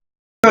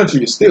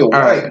country is still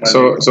white.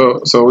 Alright,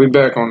 so we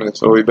back on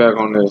this.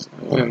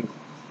 And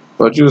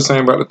what you were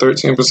saying about the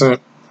 13%?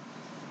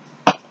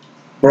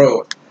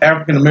 Bro,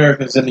 African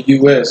Americans in the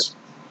U.S.,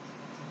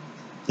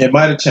 it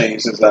might have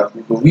changed since I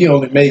grew, but we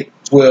only make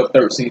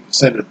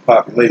 12-13% of the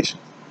population.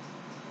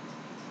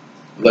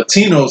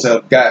 Latinos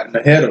have gotten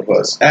ahead of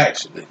us,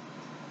 actually.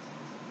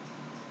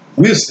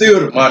 We're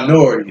still the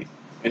minority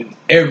in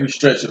every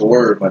stretch of the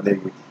word, my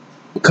nigga.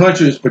 The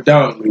country is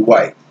predominantly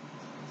white.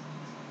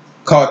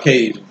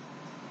 Caucasian.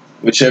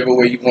 Whichever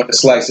way you want to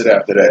slice it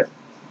after that.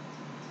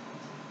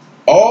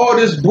 All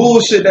this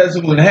bullshit that's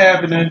been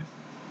happening,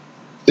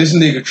 this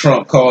nigga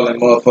Trump calling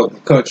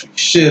motherfucking country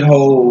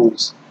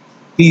shitholes.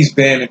 He's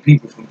banning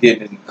people from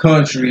getting in the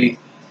country.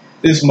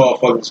 This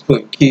motherfucker's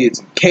putting kids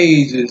in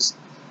cages.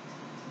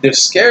 The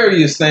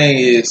scariest thing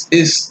is,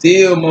 it's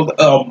still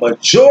a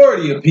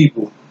majority of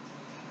people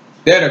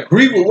that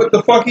agree with what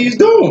the fuck he's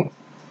doing.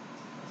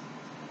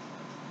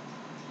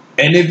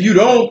 And if you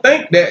don't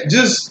think that,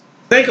 just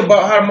think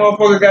about how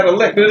motherfucker got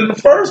elected in the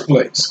first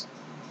place.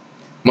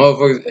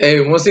 Motherfuckers,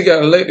 hey, once he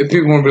got elected,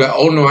 people gonna be like,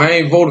 oh no, I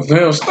ain't voted for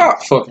him.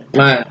 Stop fucking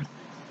lying.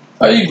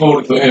 How you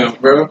voted for him,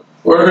 bro?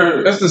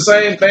 Word. That's the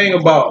same thing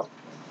about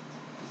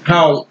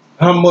how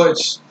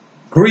much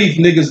grief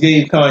niggas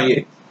gave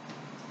Kanye.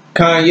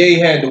 Kanye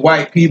had the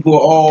white people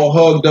all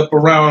hugged up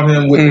around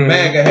him with the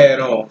MAGA hat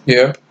on.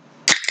 Yeah.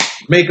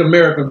 Make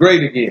America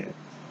great again.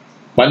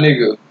 My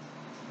nigga,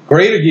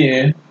 great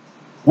again?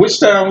 Which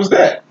time was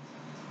that?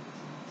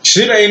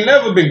 Shit ain't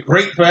never been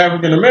great for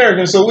African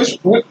Americans, so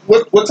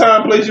what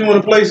time place you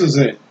want to place us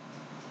in?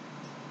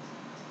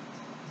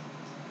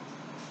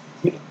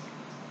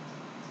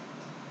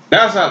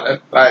 That's how,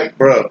 like,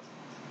 bro.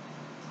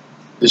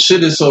 The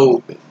shit is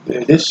so.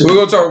 This shit. We're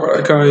gonna talk about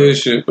that Kanye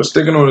shit, but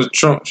sticking on the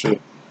Trump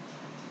shit.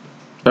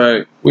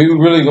 Alright, we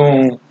really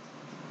gonna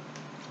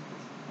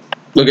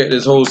look at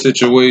this whole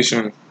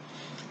situation.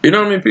 You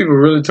know how many people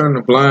really turn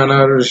the blind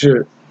eye to the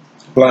shit?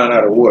 Blind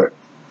out of what?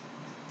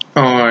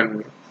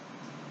 On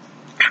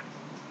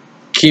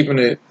keeping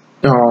it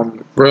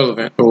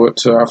relevant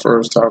to our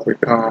first topic.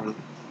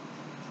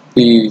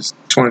 These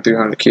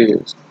 2,300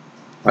 kids.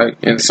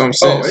 Like, in some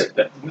sense.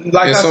 In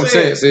some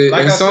sense,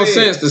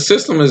 the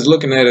system is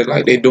looking at it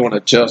like they doing a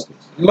justice.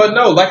 But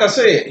no, like I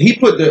said, he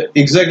put the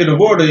executive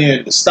order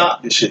in to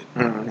stop this shit.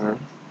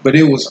 Mm-hmm. But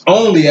it was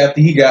only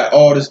after he got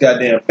all this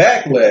goddamn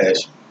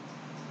backlash.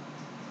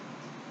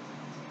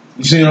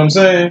 You see what I'm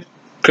saying?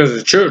 Because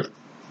it's children.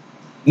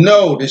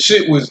 No, the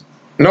shit was...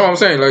 No, I'm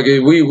saying, like,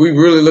 we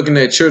really looking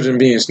at children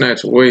being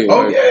snatched away.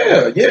 Oh, like,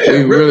 yeah.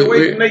 Ripped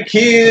away from their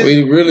kids.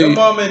 Your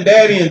mama and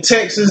daddy in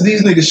Texas,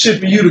 these niggas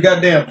shipping you to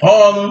goddamn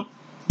Harlem.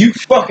 You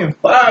fucking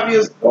 5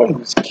 years old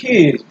as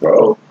kids,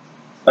 bro.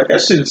 Like,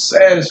 that shit is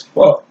sad as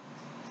fuck.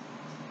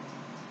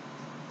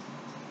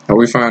 And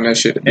we find that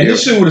shit. And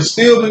this shit would have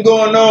still been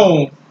going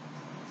on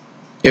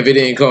if it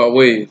didn't caught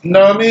wave. You know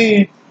what I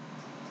mean?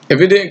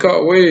 If it didn't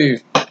caught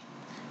wave.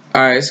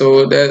 Alright,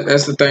 so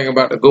that's the thing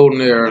about the golden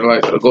era,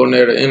 like the golden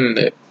era of the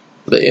internet.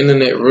 The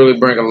internet really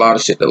bring a lot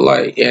of shit to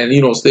light. And, you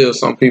know, still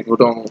some people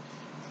don't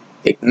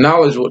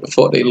acknowledge what the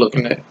fuck they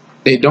looking at.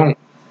 They don't.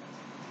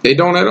 They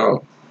don't at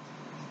all.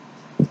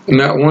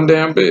 Not one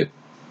damn bit.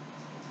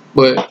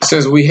 But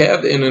since we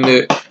have the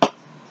internet,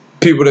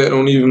 people that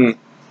don't even,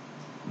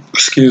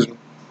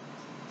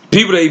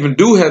 people that even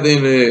do have the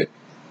internet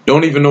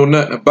don't even know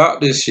nothing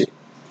about this shit.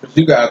 But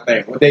you gotta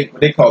think, what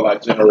they call our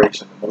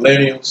generation, the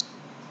millennials.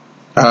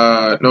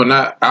 No,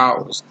 not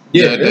ours.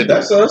 Yeah,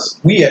 that's us.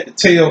 We at the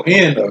tail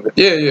end of it.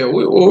 Yeah.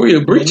 We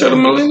a breach of the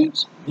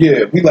millennials?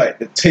 Yeah, we like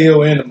the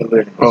tail end of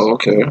millennials. Oh,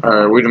 okay.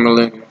 Alright, we the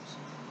millennials.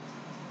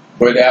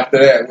 But after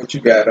that, what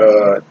you got?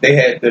 They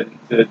had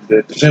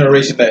the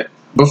generation that...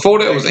 Before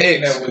that was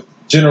X. That was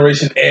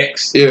Generation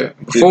X. Yeah,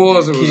 before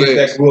us it was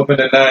X. That grew up in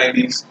the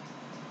 90s.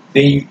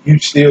 Then you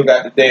still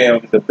got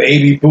the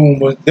baby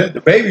boomers.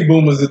 The baby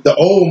boomers is the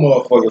old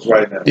motherfuckers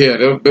right now. Yeah,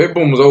 the baby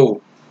boomers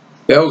old.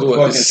 That was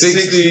what, the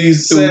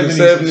 60s through the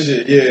 70s?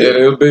 Shit, yeah,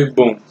 they were baby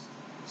boomers.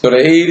 So the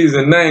 80s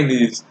and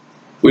 90s,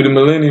 we the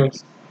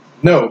millennials?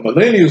 No,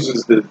 millennials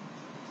is the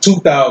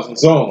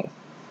 2000s on.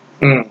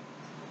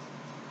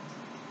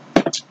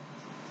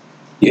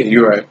 Yeah,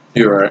 you're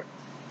right.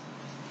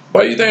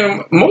 Why you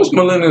think most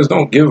millennials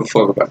don't give a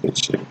fuck about this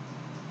shit?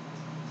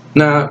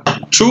 Now,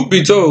 truth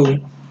be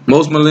told,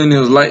 most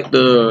millennials like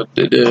the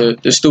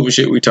stupid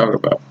shit we talk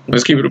about.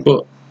 Let's keep it a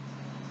buck.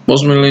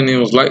 Most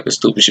millennials like the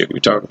stupid shit we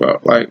talk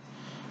about. Like,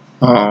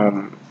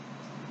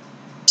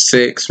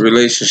 sex,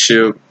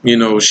 relationship, you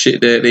know,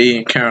 shit that they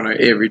encounter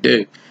every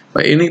day.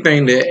 But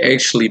anything that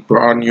actually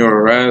broaden your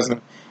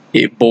horizon,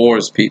 it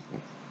bores people.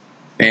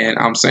 And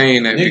I'm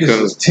saying that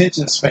because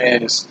attention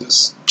span is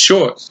just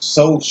short.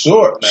 So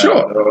short now.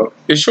 Short.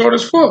 It's short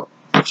as fuck.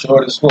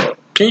 Short as fuck.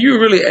 Can you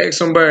really ask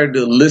somebody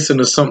to listen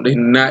to something they're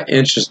not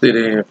interested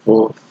in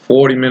for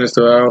 40 minutes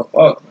to an hour?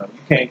 Fuck no. You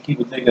can't keep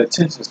a nigga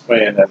attention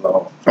span that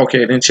long.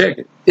 Okay, then check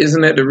it.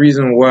 Isn't that the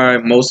reason why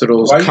most of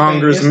those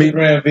Congress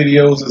Instagram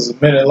videos is a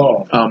minute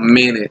long? A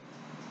minute.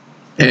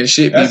 And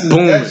shit be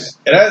booming.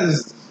 That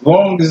is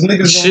long as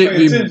niggas Shit don't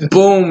pay be attention.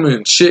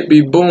 booming. Shit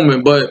be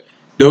booming. But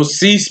those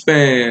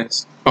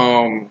C-SPANs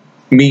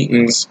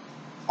meetings,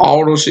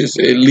 all those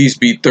shits at least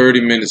be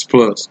 30 minutes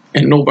plus.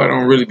 And nobody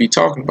don't really be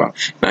talking about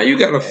it. Now you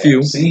got a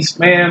few.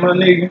 C-SPAN, my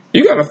nigga.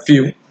 You got a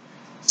few.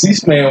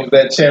 C-SPAN was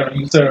that channel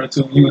you turned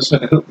to when you was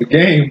finna hook the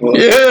game up.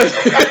 Yeah.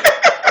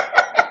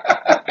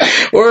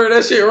 Word,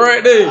 that shit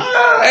right there.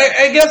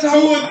 And guess how?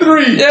 2 or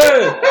 3.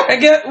 Yeah.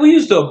 And guess we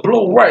used to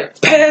blow right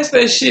past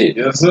that shit.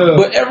 Yes, sir.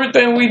 But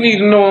everything we need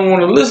to know and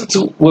want to listen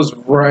to was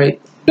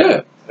right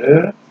there.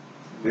 Yeah.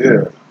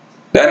 Yeah.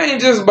 That ain't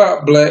just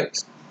about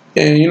blacks.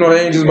 And you know,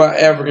 that ain't just about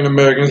African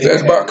Americans.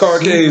 That's about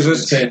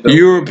Caucasians,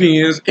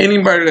 Europeans,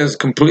 anybody that's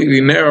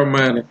completely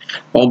narrow-minded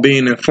on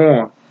being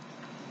informed.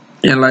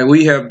 And like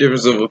we have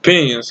difference of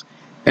opinions.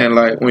 And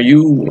like when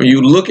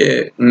you look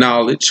at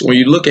knowledge, when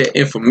you look at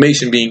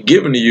information being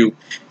given to you,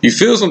 you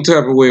feel some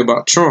type of way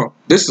about Trump.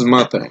 This is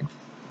my thing.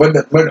 But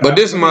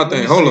this is my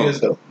thing. Hold on.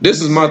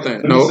 This is my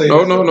thing. No.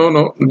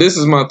 This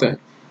is my thing.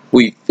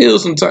 We feel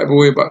some type of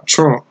way about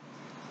Trump.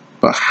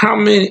 But how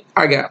many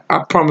I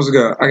promise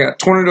God, I got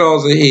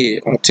 $20 a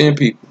head on 10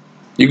 people.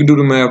 You can do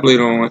the math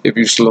later on if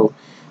you're slow.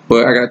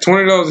 But I got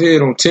 $20 a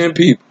head on 10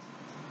 people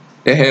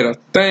that had a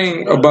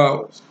thing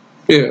about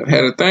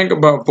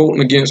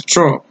voting against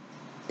Trump,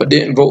 but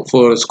didn't vote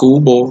for the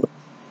school board,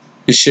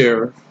 the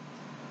sheriff.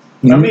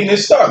 I mean, it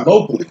start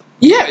locally.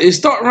 Yeah, it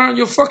start around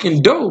your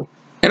fucking door.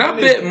 And I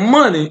bet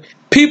money,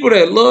 people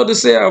that love to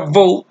say I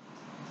vote,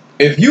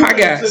 I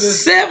got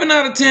 7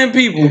 out of 10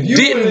 people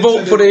didn't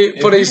vote for their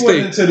state. If you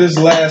went into this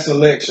last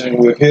election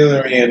with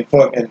Hillary and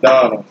fucking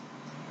Donald,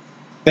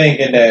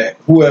 thinking that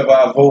whoever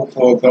I vote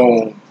for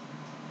gonna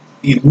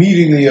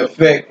immediately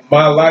affect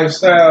my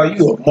lifestyle,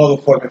 you a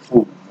motherfucking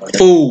fool.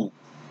 Man.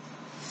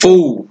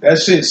 Fool. That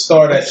shit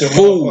start at your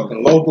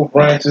motherfucking local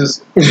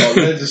branches of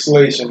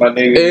legislation, my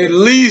nigga. At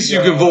least you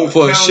can vote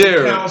for a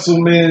sheriff.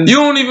 Councilman. You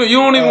don't even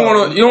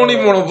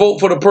want to vote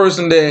for the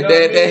person that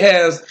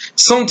has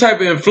some type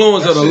of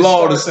influence of the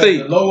law of the state.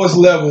 At the lowest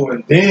level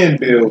and then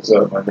builds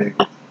up, my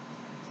nigga.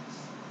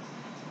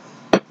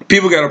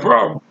 People got a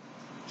problem.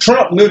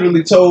 Trump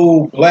literally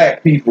told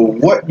black people,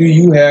 "What do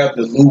you have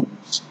to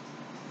lose?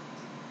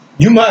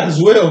 You might as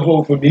well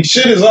vote for me.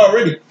 Shit is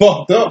already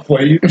fucked up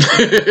for you."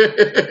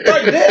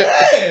 Like dead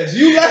ass.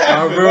 You laughing.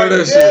 I remember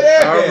that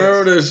shit. I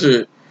remember that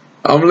shit.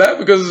 I'm laughing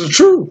because it's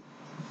true.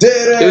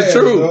 Dead ass. It's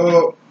true.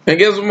 Dog. And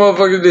guess what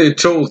motherfuckers did?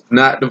 Chose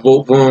not to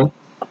vote for him.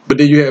 But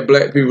then you had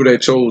black people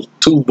that chose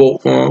to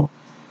vote for him.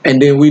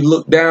 And then we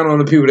look down on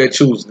the people that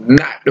choose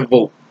not to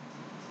vote.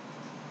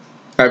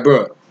 Like,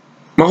 bro,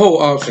 my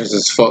whole options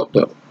is fucked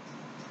up.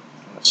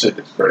 That shit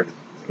is crazy.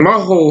 My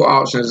whole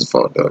options is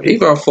fucked up.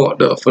 Either I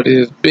fucked up for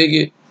this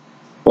bigot,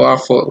 or I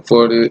vote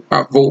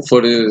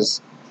for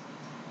this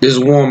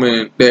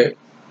woman that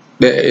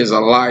is a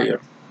liar.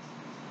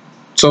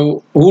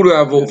 So who do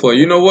I vote for?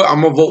 You know what?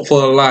 I'm gonna vote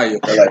for a liar.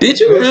 Like did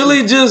you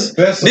really just?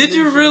 Did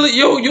you really?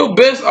 Your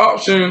best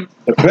option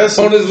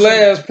on this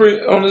last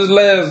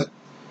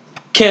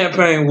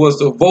campaign was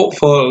to vote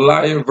for a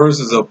liar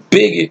versus a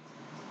bigot.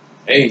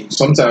 Hey,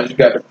 sometimes you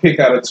got to pick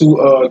out of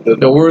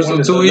the worst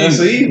of two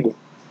evils.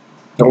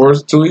 The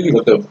worst two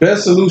evils. But the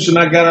best solution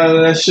I got out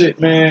of that shit,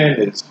 man,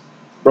 is,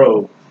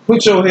 bro,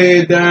 put your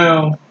head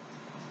down,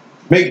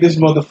 make this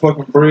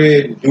motherfucking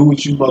bread, and do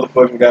what you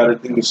motherfucking gotta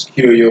do to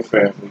secure your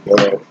family,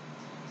 dog.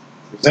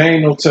 Cause there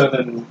ain't no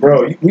telling,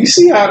 bro. We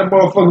see how the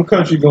motherfucking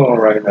country going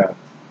right now.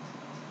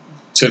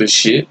 To the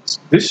shit.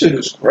 This shit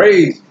is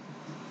crazy.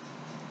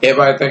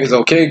 Everybody think it's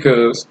okay,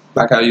 cause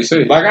like how you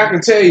say. Like I can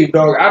tell you,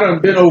 dog, I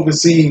done been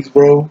overseas,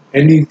 bro,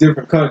 in these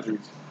different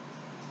countries.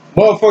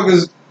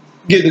 Motherfuckers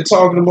get to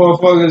talking to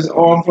motherfuckers,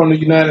 oh, I'm from the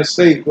United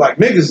States. Like,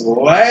 niggas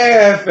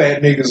laugh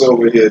at niggas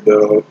over here,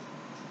 dog.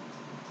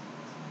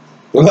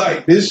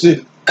 Like, this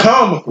shit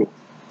comical.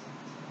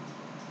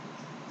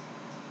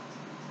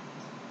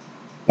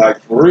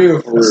 Like, for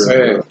real, for real.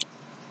 Sad.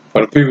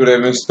 For the people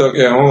that been stuck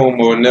at home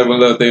or never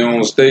left their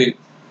own state,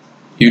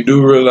 you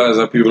do realize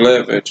that people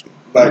laugh at you.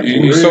 Like,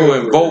 you're so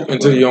invoked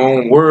into your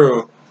own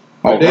world.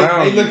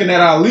 They looking at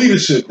our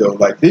leadership, though.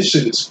 Like, this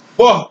shit is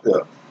fucked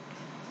up.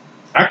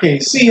 I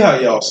can't see how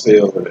y'all stay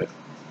over there.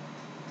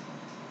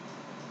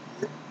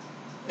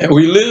 And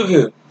we live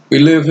here. We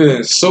live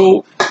in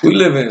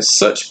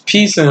such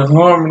peace and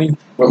harmony.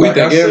 But we like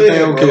think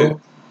everything okay. Bro,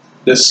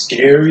 the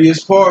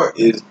scariest part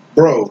is,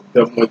 bro,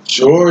 the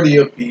majority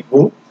of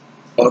people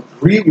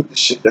agree with the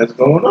shit that's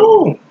going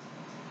on.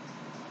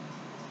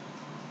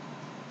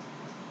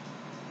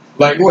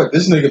 Like what?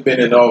 This nigga been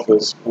in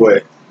office,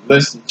 what,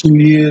 less than 2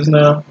 years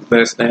now?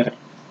 Less than.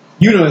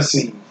 You done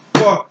seen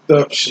fucked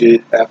up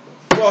shit after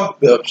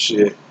fucked up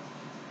shit,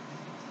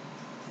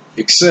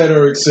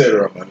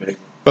 etc., my nigga.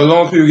 But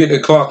long people get to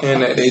clock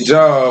in at their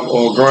job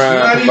or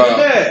grind for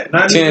about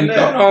not 10. No,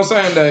 I'm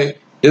saying that.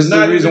 This is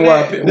the reason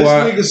why this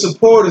nigga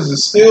supporters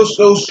is still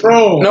so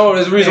strong. No,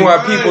 there's the reason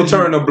why people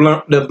turn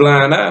the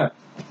blind eye.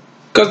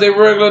 Because their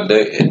regular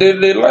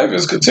their life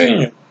is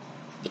continuing.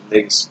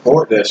 They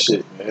support that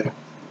shit, man.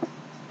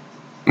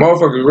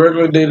 Motherfuckers'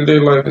 regular day-to-day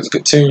life is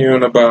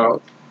continuing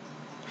about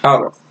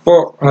how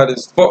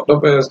this fucked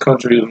up ass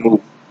country is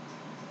moving.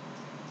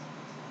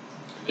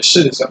 The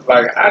shit is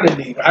like I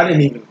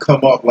didn't even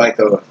come up like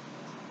a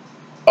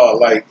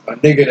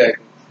nigga that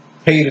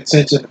paid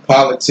attention to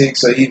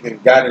politics or even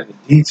got into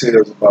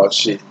details about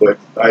shit. But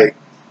like,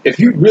 if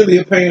you really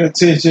are paying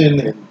attention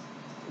and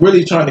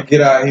really trying to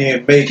get out here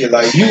and make it,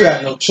 like, you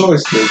got no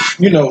choice to,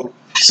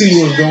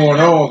 see what's going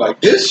on. Like,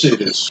 this shit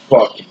is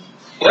fucking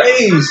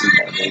crazy,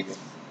 my nigga.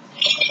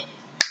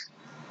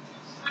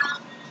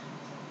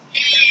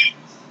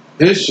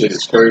 This shit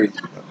is crazy,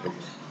 my nigga.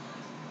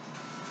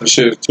 This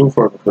shit is too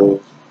fucking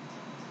crazy.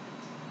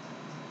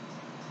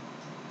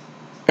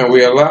 And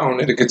we allowing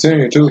it to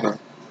continue too now.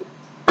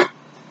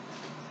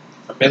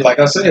 I mean, like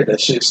I said,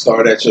 that shit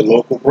start at your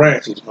local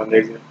branches, my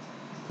nigga.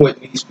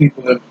 Putting these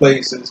people in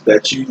places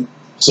that you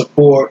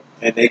support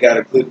and they got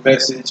a good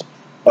message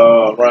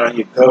around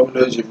your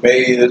governors, your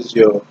mayors,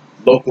 your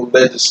local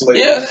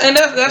legislators. Yeah, and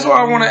that's what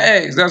I want to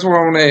ask. That's what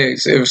I want to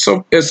ask.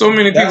 If so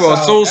many people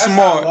are so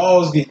smart,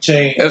 laws get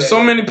changed. if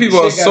so many people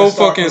are so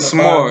fucking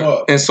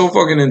smart and so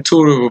fucking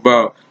intuitive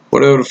about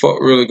whatever the fuck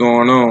really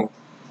going on,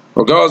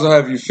 regardless of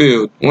how you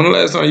feel, when the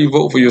last time you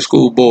vote for your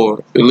school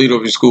board, the leader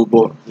of your school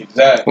board?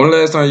 Exactly. When the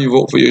last time you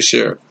vote for your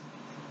sheriff?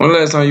 When the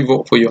last time you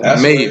vote for your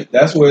mayor?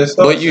 That's where it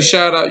starts. But you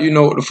shout out, you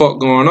know what the fuck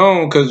going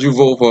on because you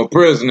vote for a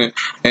president,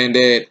 and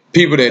that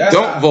people that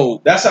don't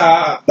vote. That's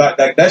how like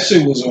that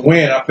shit was a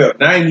win. I felt.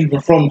 And I ain't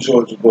even from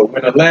Georgia, but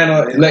when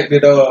Atlanta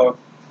elected what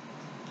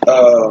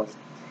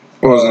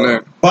was the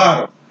name?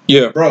 Bottom.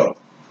 Yeah, bro.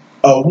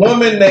 A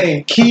woman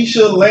named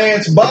Keisha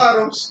Lance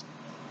Bottoms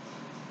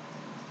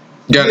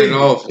got in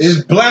office.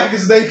 As black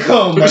as they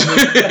come, my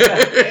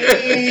nigga.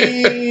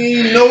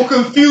 Ain't no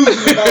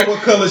confusion about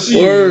what color she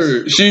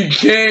is. She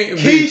can't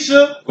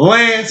Keisha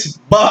Lance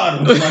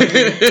Bottoms, my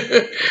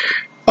nigga.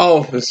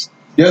 Office.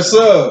 Yes,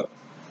 sir.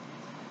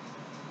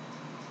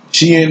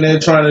 She in there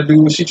trying to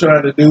do what she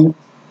trying to do.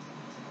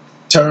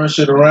 Turn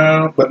shit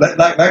around. But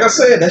like I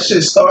said, that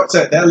shit starts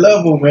at that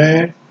level,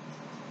 man.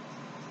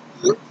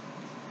 You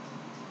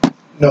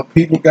know,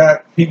 people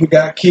got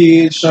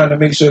kids trying to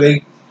make sure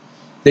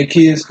their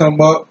kids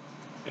come up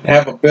and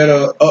have a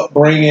better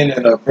upbringing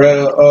and a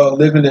better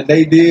living than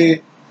they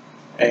did.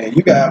 And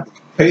you gotta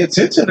pay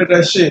attention to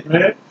that shit,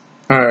 man.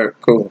 All right,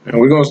 cool. And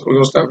we're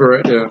gonna stop it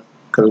right there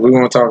because we're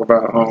gonna talk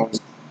about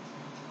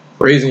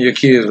raising your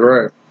kids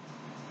right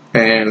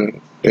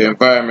and the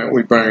environment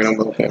we bring them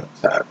up in.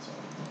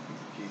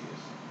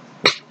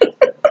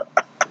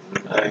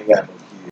 I ain't got no